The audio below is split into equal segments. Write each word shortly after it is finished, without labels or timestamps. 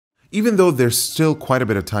Even though there's still quite a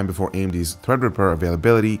bit of time before AMD's Threadripper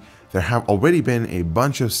availability, there have already been a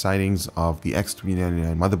bunch of sightings of the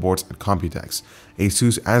X399 motherboards at Computex.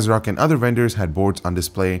 Asus, ASRock, and other vendors had boards on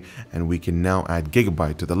display, and we can now add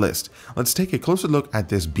Gigabyte to the list. Let's take a closer look at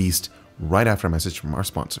this beast right after a message from our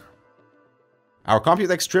sponsor. Our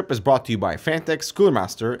Computex trip is brought to you by PHANTEKS, Cooler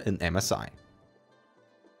Master, and MSI.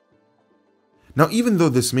 Now, even though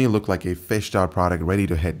this may look like a fished out product ready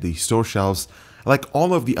to hit the store shelves, like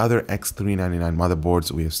all of the other X399 motherboards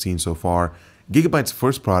we have seen so far, Gigabyte's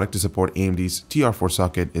first product to support AMD's TR4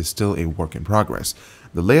 socket is still a work in progress.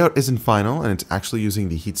 The layout isn't final, and it's actually using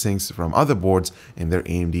the heatsinks from other boards in their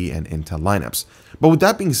AMD and Intel lineups. But with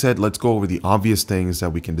that being said, let's go over the obvious things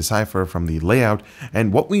that we can decipher from the layout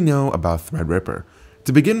and what we know about Threadripper.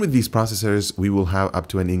 To begin with these processors, we will have up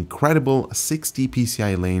to an incredible 60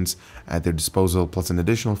 PCIe lanes at their disposal, plus an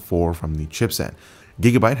additional 4 from the chipset.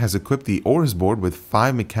 Gigabyte has equipped the Aorus board with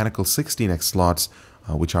 5 mechanical 16x slots,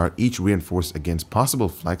 which are each reinforced against possible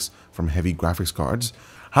flex from heavy graphics cards.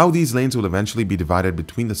 How these lanes will eventually be divided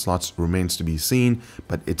between the slots remains to be seen,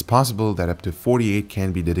 but it's possible that up to 48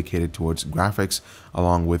 can be dedicated towards graphics,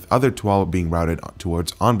 along with other 12 being routed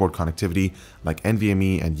towards onboard connectivity like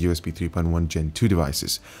NVMe and USB 3.1 Gen 2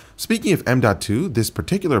 devices. Speaking of M.2, this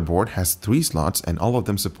particular board has 3 slots and all of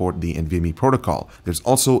them support the NVMe protocol. There's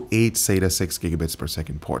also 8 SATA 6 gigabits per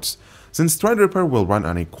second ports. Since Threadripper will run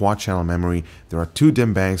on a quad-channel memory, there are 2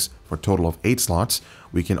 DIMM banks for a total of 8 slots.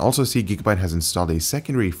 We can also see Gigabyte has installed a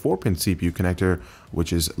secondary 4-pin CPU connector,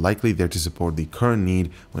 which is likely there to support the current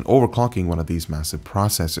need when overclocking one of these massive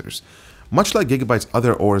processors. Much like Gigabyte's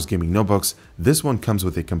other Aorus gaming notebooks, this one comes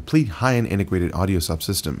with a complete high-end integrated audio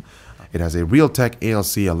subsystem. It has a Realtek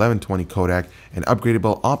ALC 1120 codec and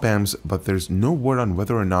upgradable op-amps, but there's no word on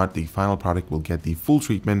whether or not the final product will get the full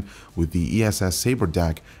treatment with the ESS Sabre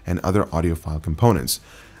DAC and other audiophile components.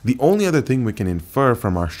 The only other thing we can infer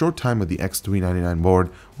from our short time with the X399 board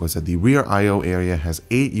was that the rear I/O area has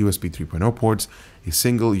 8 USB 3.0 ports, a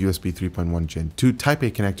single USB 3.1 Gen 2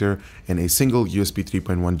 Taipei connector, and a single USB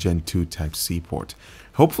 3.1 Gen 2 Type-C port.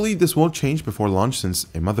 Hopefully this won't change before launch, since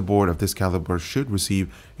a motherboard of this caliber should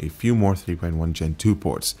receive a few more 3.1 Gen 2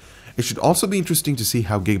 ports. It should also be interesting to see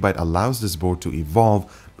how Gigabyte allows this board to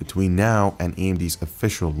evolve between now and AMD's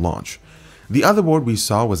official launch. The other board we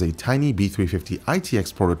saw was a tiny B350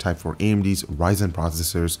 ITX prototype for AMD's Ryzen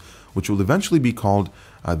processors, which will eventually be called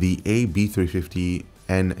the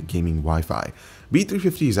AB350N Gaming Wi-Fi.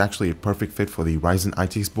 B350 is actually a perfect fit for the Ryzen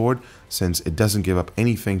ITX board, since it doesn't give up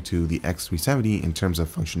anything to the X370 in terms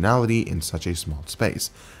of functionality in such a small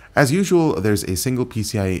space. As usual, there's a single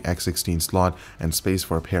PCIe X16 slot and space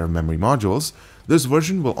for a pair of memory modules. This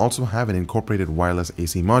version will also have an incorporated wireless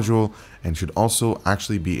AC module and should also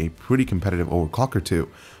actually be a pretty competitive overclocker too.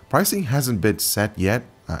 Pricing hasn't been set yet,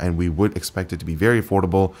 and we would expect it to be very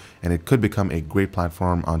affordable, and it could become a great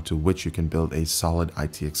platform onto which you can build a solid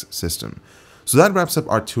ITX system. So that wraps up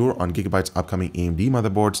our tour on Gigabyte's upcoming AMD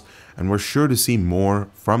motherboards, and we're sure to see more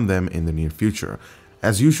from them in the near future.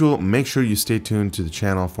 As usual, make sure you stay tuned to the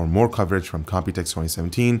channel for more coverage from Computex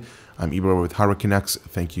 2017. I'm Ibra with Canucks.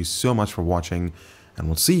 Thank you so much for watching, and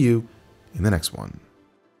we'll see you in the next one.